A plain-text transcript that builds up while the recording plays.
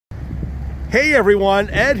Hey everyone,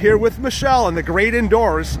 Ed here with Michelle in the Great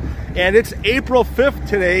Indoors, and it's April 5th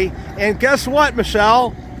today, and guess what,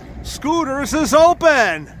 Michelle? Scooters is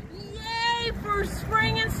open! Yay for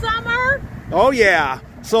spring and summer! Oh yeah,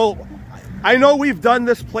 so I know we've done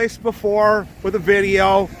this place before with a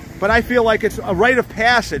video, but I feel like it's a rite of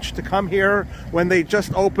passage to come here when they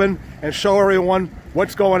just open and show everyone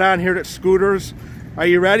what's going on here at Scooters. Are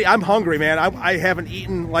you ready? I'm hungry, man. I haven't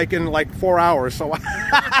eaten in 4 hours, so...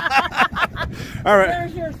 All right.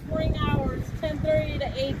 There's your spring hours, 10:30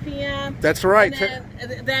 to 8 p.m. That's right.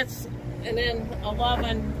 And then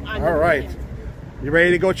 11 on All right. Weekend. You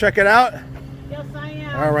ready to go check it out? Yes, I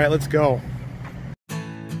am. All right, let's go.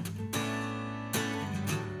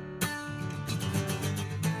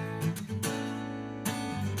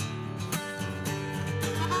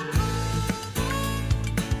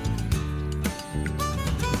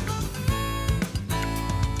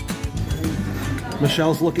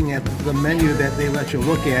 Michelle's looking at the menu that they let you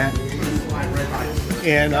look at,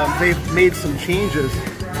 and they've made some changes.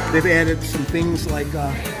 They've added some things like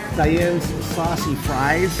Diane's saucy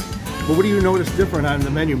fries. But what do you notice different on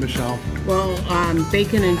the menu, Michelle? Well,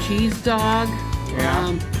 bacon and cheese dog.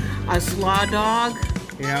 Yeah. A slaw dog.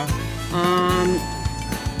 Yeah.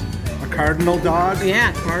 A cardinal dog.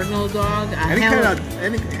 Yeah, cardinal dog. Any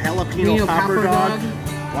jalapeno popper dog.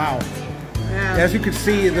 Wow. Yeah. As you can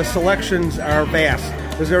see, the selections are vast.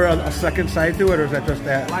 Is there a second side to it, or is that just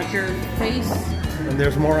that? Watch your face. And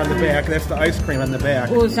there's more on the back. That's the ice cream on the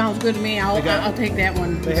back. Oh, it sounds good to me. I'll take that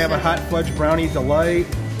one. They have a hot fudge brownie delight,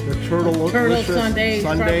 the turtle sundae,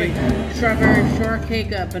 strawberry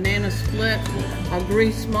shortcake, a banana split, a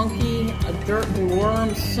grease monkey, a dirt and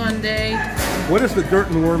worms sundae. What is the dirt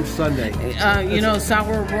and worms sundae? You know,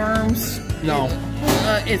 sour worms. No.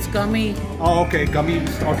 It's gummy. Oh, okay, gummy.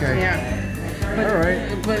 Okay. Yeah. But, all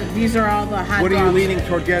right. But these are all the hot dogs. What are you leaning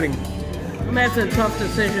toward getting? That's a tough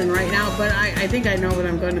decision right now, but I think I know what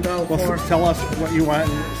I'm going to go for. Well, tell us what you want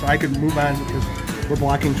so I can move on because we're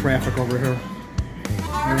blocking traffic over here.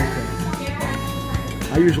 Okay.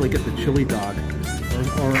 I usually get the chili dog,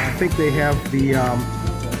 or I think they have the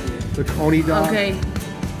coney dog. Okay.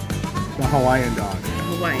 The Hawaiian dog.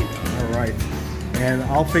 Hawaiian dog. All right. And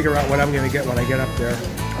I'll figure out what I'm going to get when I get up there.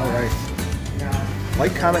 All right.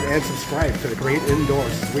 Like, comment, and subscribe to the Great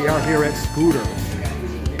Indoors. We are here at Scooters.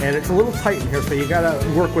 And it's a little tight in here, so you gotta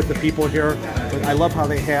work with the people here. But I love how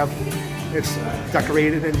they have it's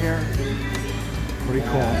decorated in here. Pretty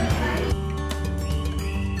cool.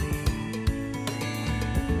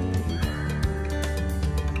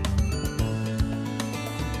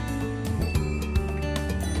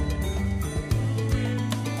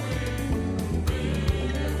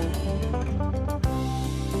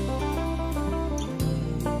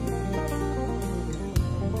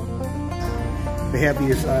 They have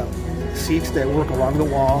these seats that work along the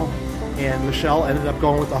wall, and Michelle ended up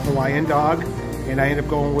going with the Hawaiian dog, and I ended up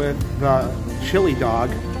going with the chili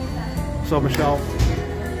dog. So Michelle,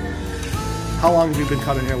 how long have you been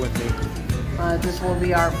coming here with me? This will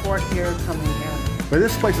be our 4th year coming here. But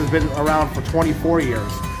this place has been around for 24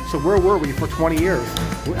 years. So where were we for 20 years?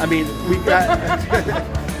 I mean, we got,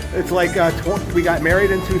 it's like we got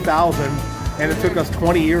married in 2000, and it took us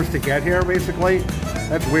 20 years to get here, basically.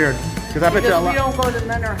 That's weird. Because I bet you we don't go to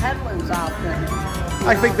Headlands often.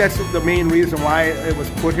 I think that's the main reason why it was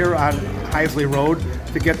put here on Heisley Road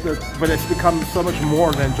to get but it's become so much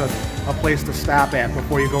more than just a place to stop at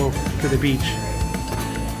before you go to the beach.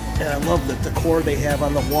 And I love the decor they have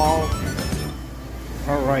on the wall.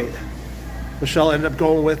 All right. Michelle ended up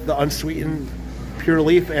going with the unsweetened pure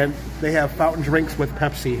leaf, and they have fountain drinks with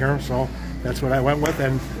Pepsi here, so that's what I went with,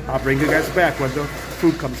 and I'll bring you guys back when the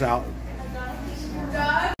food comes out.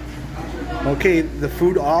 Okay, the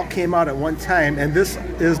food all came out at one time, and this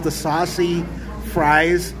is the saucy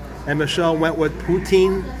fries, and Michelle went with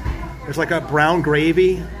poutine. There's like a brown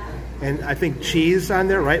gravy, and I think cheese on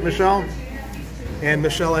there, right, Michelle? And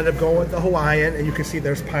Michelle ended up going with the Hawaiian, and you can see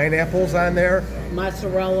there's pineapples on there.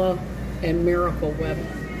 Mozzarella and Miracle Whip.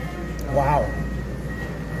 Wow.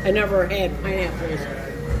 I never had pineapples.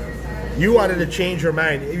 You wanted to change your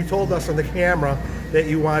mind. You told us on the camera that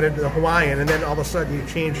you wanted the Hawaiian, and then all of a sudden you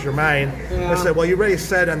changed your mind. Yeah. I said, well, you already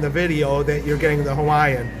said on the video that you're getting the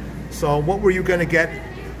Hawaiian. So what were you going to get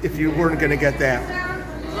if you weren't going to get that?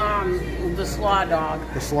 The slaw dog.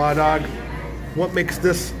 The slaw dog? What makes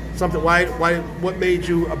this something, what made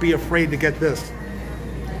you be afraid to get this?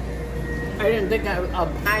 I didn't think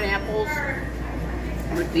pineapples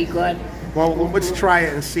would be good. Well, let's try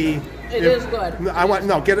it and see. It is good. I want,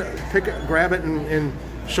 no, get it, grab it and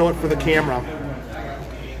show it for the camera.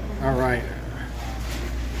 All right.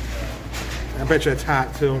 I bet you it's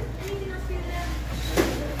hot too.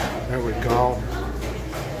 There we go.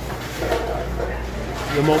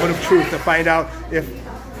 The moment of truth to find out if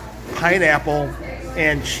pineapple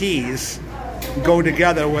and cheese go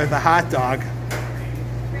together with a hot dog.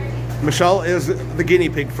 Michelle is the guinea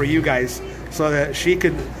pig for you guys, so that she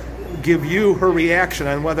could give you her reaction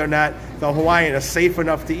on whether or not the Hawaiian is safe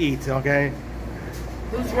enough to eat, okay?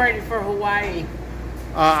 Who's ready for Hawaii?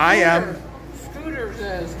 I am. Scooter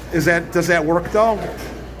says. Does that work though?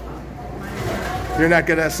 You're not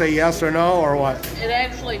gonna say yes or no or what? It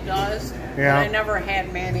actually does. Yeah. But I never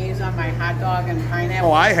had mayonnaise on my hot dog and pineapple.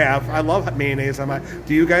 Oh, I have. I love mayonnaise on my.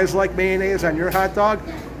 Do you guys like mayonnaise on your hot dog?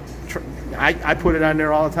 I put it on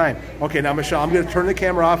there all the time. Okay, now Michelle, I'm gonna turn the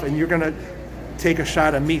camera off, and you're gonna take a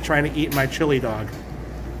shot of me trying to eat my chili dog,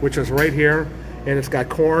 which is right here, and it's got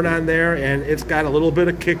corn on there, and it's got a little bit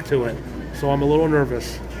of kick to it. So I'm a little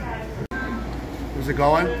nervous. Is it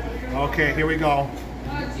going? Okay, here we go.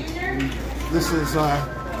 This is the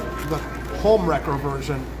home wrecker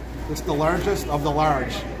version. It's the largest of the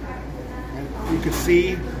large. And you can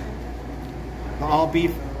see the all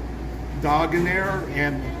beef dog in there,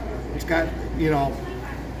 and it's got, you know,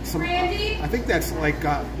 some, I think that's like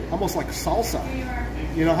almost like salsa.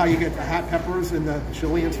 You know how you get the hot peppers and the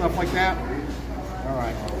chili and stuff like that? All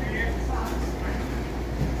right.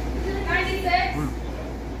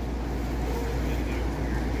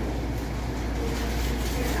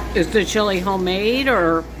 Is the chili homemade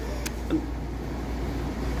or?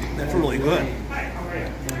 That's really good.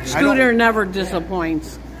 Scooter never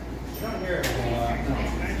disappoints.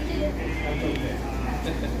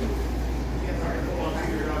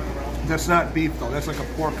 That's not beef though. That's like a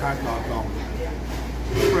pork hot dog though.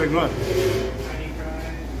 It's pretty good.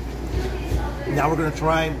 Now we're gonna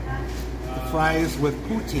try the fries with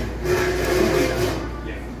poutine.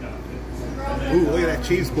 Ooh, look at that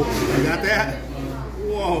cheese bowl. You got that?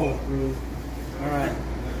 Whoa. All right.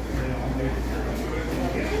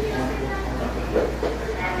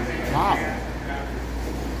 Wow.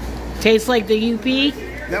 Tastes like the UP?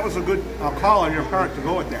 That was a good call on your part to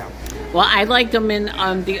go with that. Well, I liked them in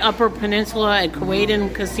the Upper Peninsula at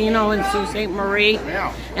Kuwaitan Casino in Sault Ste. Marie.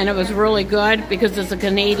 Yeah. And it was really good because it's a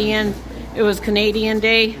Canadian. It was Canadian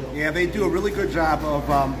Day. Yeah, they do a really good job of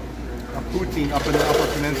poutine up in the Upper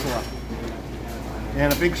Peninsula.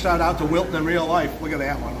 And a big shout out to Wilton in real life. Look at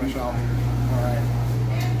that one, Michelle. All right.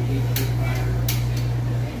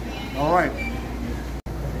 All right.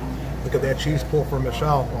 Look at that cheese pull for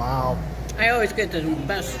Michelle. Wow. I always get the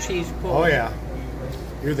best cheese pull. Oh, yeah.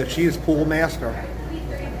 You're the cheese pool master.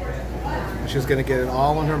 She's going to get it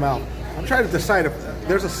all in her mouth. I'm trying to decide if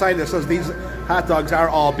there's a sign that says these hot dogs are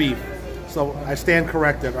all beef. So I stand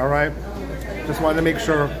corrected, all right? Just wanted to make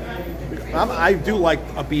sure. I do like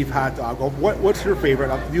a beef hot dog. What's your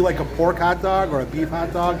favorite? Do you like a pork hot dog or a beef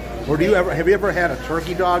hot dog? Or have you ever had a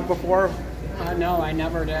turkey dog before? No, I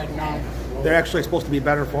never did, no. They're actually supposed to be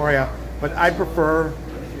better for you. But I prefer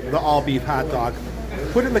the all beef hot dog.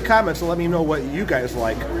 Put in the comments and let me know what you guys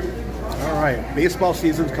like. All right, baseball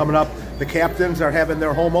season's coming up. The Captains are having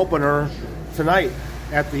their home opener tonight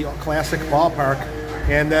at the Classic Ballpark.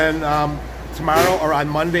 And then tomorrow, or on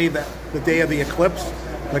Monday, the day of the eclipse,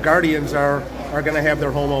 the Guardians are going to have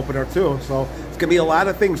their home opener too. So it's going to be a lot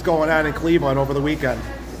of things going on in Cleveland over the weekend.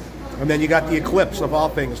 And then you got the eclipse of all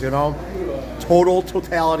things, you know.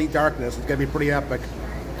 Totality darkness. It's going to be pretty epic.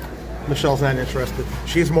 Michelle's not interested.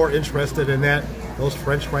 She's more interested in those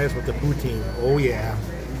French fries with the poutine. Oh yeah.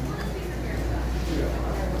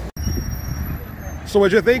 So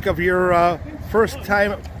what'd you think of your first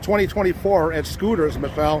time 2024 at Scooters,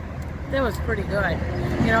 Michelle? That was pretty good.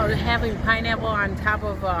 You know, having pineapple on top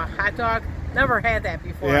of a hot dog, never had that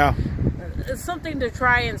before. Yeah. It's something to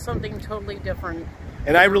try and something totally different.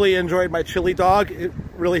 And I really enjoyed my chili dog. It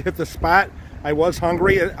really hit the spot. I was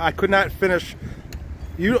hungry. I could not finish.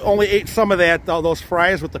 You only ate some of that, those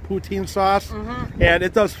fries with the poutine sauce, and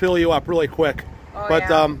it does fill you up really quick. Oh, but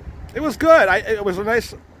yeah. It was good. It was a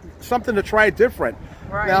nice something to try different.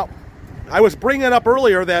 Right. Now, I was bringing up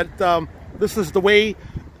earlier that this is the way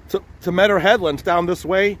to Meadow Headlands, down this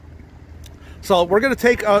way. So we're going to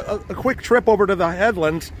take a quick trip over to the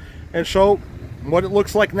Headlands and show what it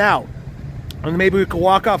looks like now. And maybe we can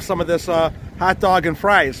walk off some of this hot dog and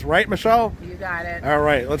fries. Right, Michelle? You got it. All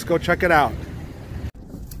right, let's go check it out.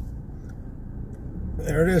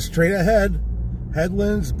 There it is, straight ahead.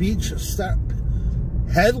 Headlands Beach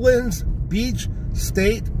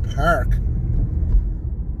State Park.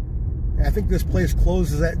 I think this place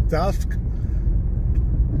closes at dusk,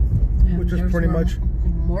 which is pretty much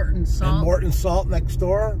Morton Salt. And Morton Salt next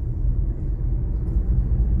door.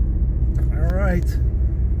 All right.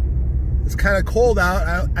 It's kind of cold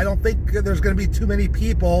out. I don't think there's going to be too many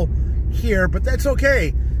people here, but that's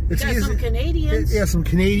okay. It's got some Canadians. Yeah, some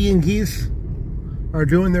Canadian geese are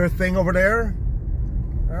doing their thing over there.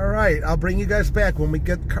 All right, I'll bring you guys back when we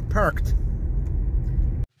get parked.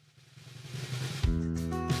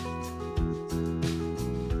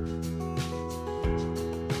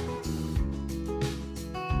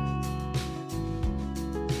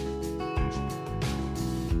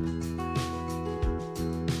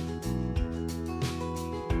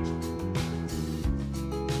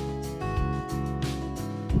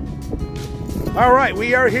 All right,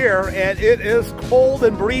 we are here, and it is cold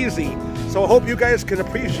and breezy. So I hope you guys can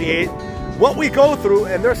appreciate what we go through.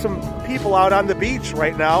 And there's some people out on the beach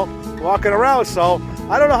right now walking around. So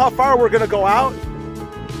I don't know how far we're going to go out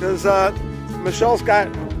because Michelle's got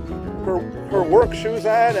her work shoes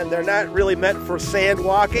on, and they're not really meant for sand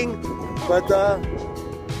walking. But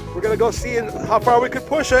we're going to go see how far we could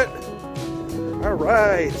push it. All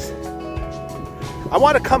right. I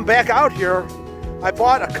want to come back out here. I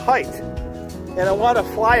bought a kite, and I want to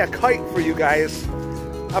fly a kite for you guys.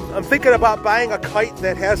 I'm thinking about buying a kite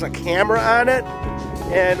that has a camera on it.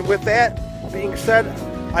 And with that being said,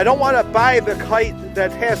 I don't want to buy the kite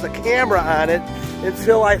that has a camera on it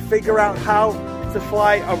until I figure out how to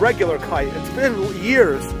fly a regular kite. It's been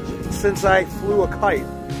years since I flew a kite.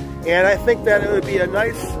 And I think that it would be a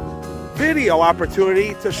nice video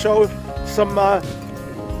opportunity to show some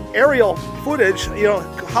aerial footage, you know,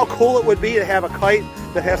 how cool it would be to have a kite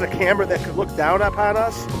that has a camera that could look down upon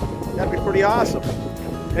us. That'd be pretty awesome.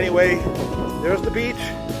 Anyway, there's the beach.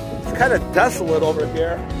 It's kind of desolate over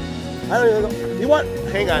here. I don't even know. You want?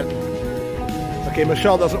 Hang on. Okay,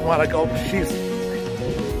 Michelle doesn't want to go. She's...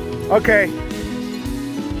 Okay.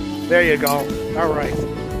 There you go. All right.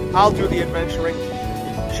 I'll do the adventuring.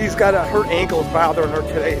 She's got her ankles bothering her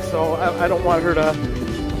today, so I don't want her to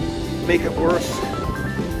make it worse.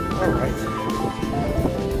 All right.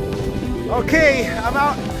 Okay, I'm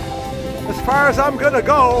out as far as I'm gonna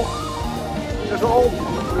go. There's an old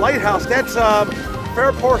lighthouse. That's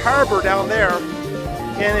Fairport Harbor down there.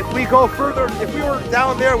 And if we go further, if we were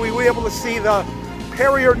down there, we would be able to see the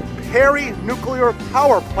Perry Nuclear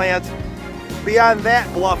Power Plant beyond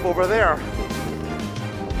that bluff over there.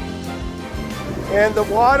 And the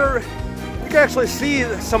water, you can actually see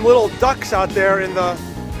some little ducks out there in the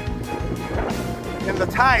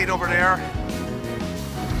tide over there.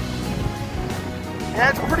 Yeah,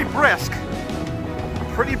 it's pretty brisk.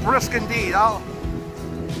 Pretty brisk indeed.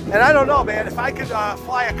 And I don't know, man, if I could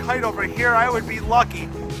fly a kite over here, I would be lucky,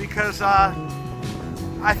 because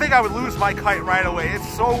I think I would lose my kite right away.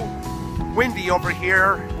 It's so windy over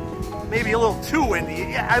here, maybe a little too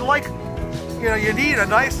windy. Yeah, I like, you know, you need a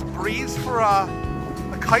nice breeze for a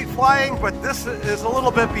kite flying, but this is a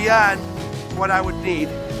little bit beyond what I would need.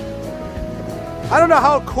 I don't know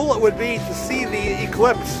how cool it would be to see the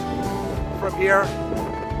eclipse from here.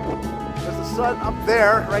 There's the sun up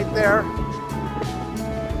there, right there.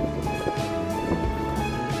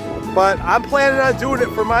 But I'm planning on doing it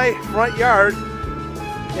for my front yard,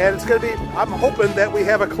 and it's gonna be, I'm hoping that we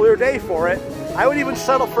have a clear day for it. I would even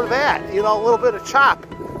settle for that, you know, a little bit of chop,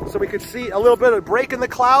 so we could see a little bit of break in the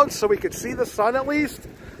clouds, so we could see the sun at least.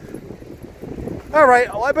 All right,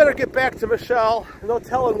 well, I better get back to Michelle. No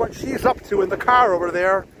telling what she's up to in the car over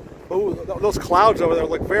there. Oh, those clouds over there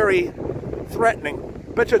look very threatening.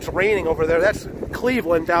 Bet you it's raining over there. That's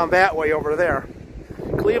Cleveland down that way over there.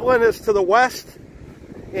 Cleveland is to the west,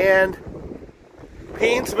 and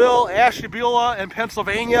Painesville, Ashtabula, and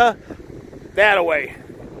Pennsylvania that away.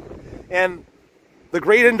 And the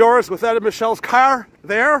great indoors with Ed and Michelle's car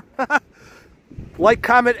there. Like,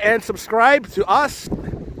 comment, and subscribe to us.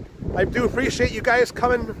 I do appreciate you guys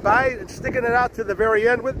coming by and sticking it out to the very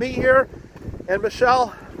end with me here. And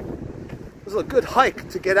Michelle, it was a good hike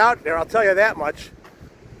to get out there, I'll tell you that much.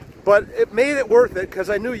 But it made it worth it, because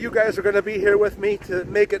I knew you guys are going to be here with me to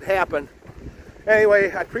make it happen. Anyway,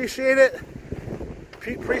 I appreciate it.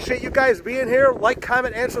 Appreciate you guys being here. Like,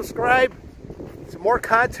 comment, and subscribe. Some more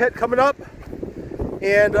content coming up.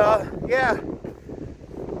 And yeah,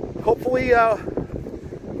 hopefully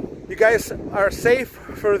you guys are safe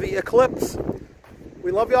for the eclipse.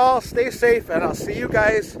 We love y'all. Stay safe, and I'll see you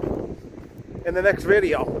guys in the next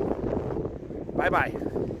video. Bye-bye.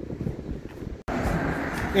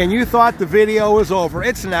 And you thought the video was over.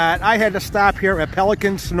 It's not. I had to stop here at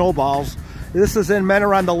Pelicans Snowballs. This is in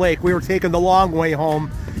Mentor-on-the-Lake. We were taking the long way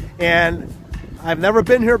home, and I've never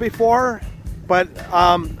been here before, but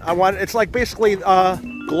it's like basically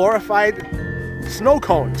glorified snow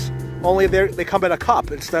cones, only they come in a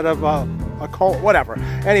cup instead of a cone, whatever.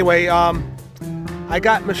 Anyway, I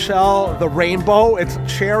got Michelle the rainbow. It's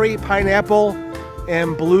cherry, pineapple,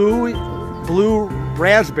 and blue blue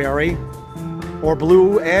raspberry, or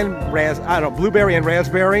blue and I don't know, blueberry and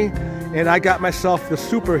raspberry, and I got myself the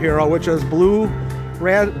superhero, which is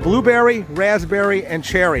blueberry, raspberry, and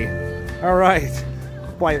cherry. All right.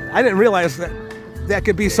 Boy, I didn't realize that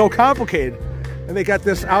could be so complicated. And they got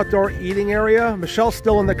this outdoor eating area. Michelle's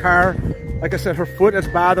still in the car. Like I said, her foot is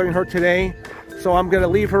bothering her today, so I'm gonna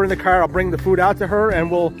leave her in the car. I'll bring the food out to her,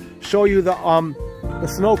 and we'll show you the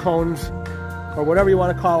snow cones, or whatever you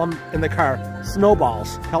want to call them, in the car.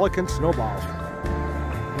 Snowballs, Pelicans Snowballs.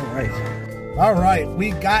 All right,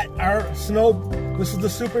 we got our this is the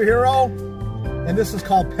superhero, and this is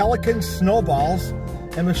called Pelicans Snowballs.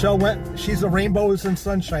 And Michelle she's a rainbows and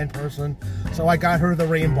sunshine person, so I got her the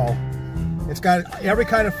rainbow. It's got every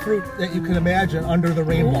kind of fruit that you can imagine under the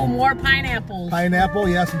rainbow. Ooh, more pineapples. Pineapple,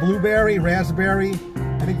 yes, blueberry, raspberry.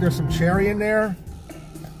 I think there's some cherry in there.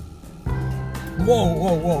 Whoa,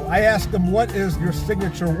 whoa, whoa. I asked him, what is your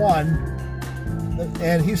signature one?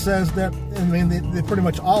 And he says that, I mean, they pretty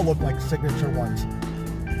much all look like signature ones.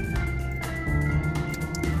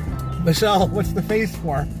 Michelle, what's the face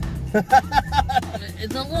for?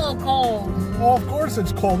 It's a little cold. Oh, of course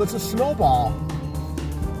it's cold. It's a snowball.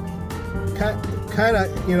 Kind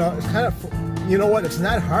of, you know, it's kind of, you know what? It's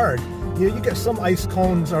not hard. You get some ice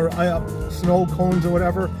cones or snow cones or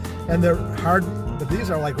whatever, and they're hard, but these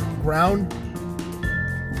are like ground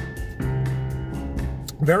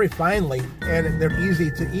very finely, and they're easy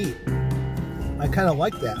to eat. I kind of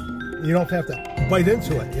like that. You don't have to bite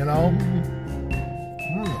into it, you know?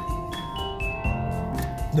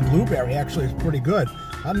 The blueberry actually is pretty good.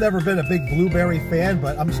 I've never been a big blueberry fan,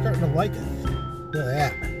 but I'm starting to like it. Look at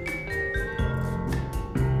that.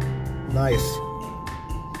 Nice.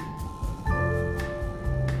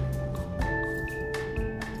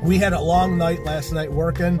 We had a long night last night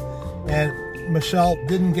working, and Michelle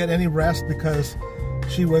didn't get any rest because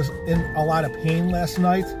she was in a lot of pain last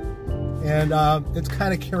night, and it's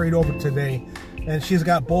kind of carried over today. And she's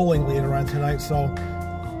got bowling later on tonight, so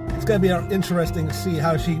it's going to be interesting to see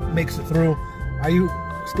how she makes it through. Are you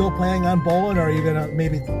still planning on bowling, or are you going to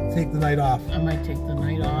maybe take the night off? I might take the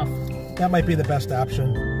night off. That might be the best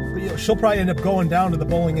option. But, you know, she'll probably end up going down to the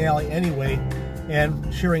bowling alley anyway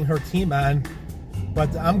and cheering her team on.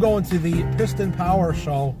 But I'm going to the Piston Power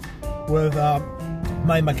Show with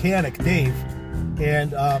my mechanic, Dave.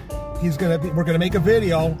 And we're gonna make a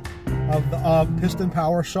video of the Piston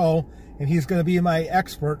Power Show, and he's gonna be my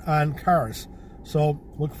expert on cars. So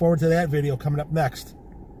look forward to that video coming up next.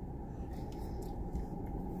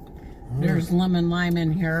 There's lemon lime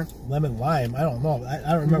in here. Lemon lime? I don't know. I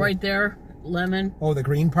don't remember. Right there, lemon. Oh, the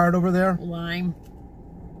green part over there? Lime.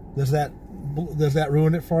 Does that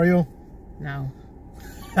ruin it for you? No.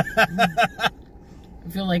 I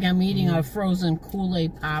feel like I'm eating a frozen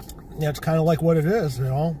Kool-Aid pop. Yeah, it's kind of like what it is, you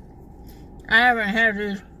know. I haven't had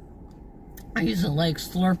this. I used to like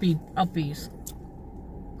Slurpee puppies.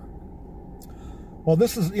 Well,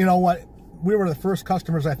 this is, you know what, we were the first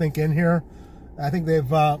customers, I think, in here. I think they've,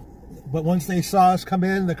 but once they saw us come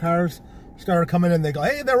in, the cars started coming in. They go,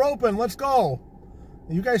 hey, they're open, let's go.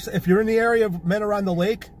 You guys, if you're in the area of Men Around the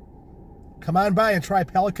Lake, come on by and try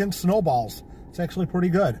Pelicans Snowballs. It's actually pretty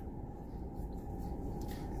good.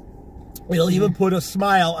 It'll even put a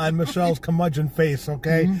smile on Michelle's curmudgeon face,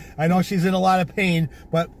 okay? I know she's in a lot of pain,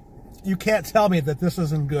 but you can't tell me that this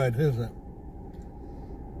isn't good, is it?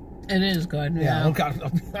 It is good, yeah. Okay.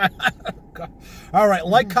 All right,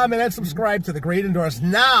 like, comment, and subscribe to The Great Indoors.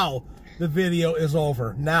 Now the video is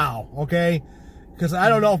over. Now, okay? Because I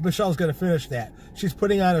don't know if Michelle's going to finish that. She's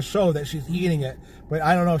putting on a show that she's eating it, but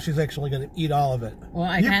I don't know if she's actually going to eat all of it. Well,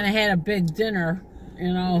 I kind of had a big dinner,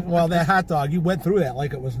 you know. Well, that hot dog, you went through that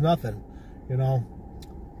like it was nothing, you know.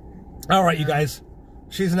 All right, you guys.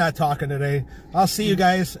 She's not talking today. I'll see you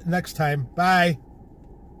guys next time. Bye.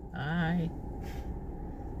 Bye.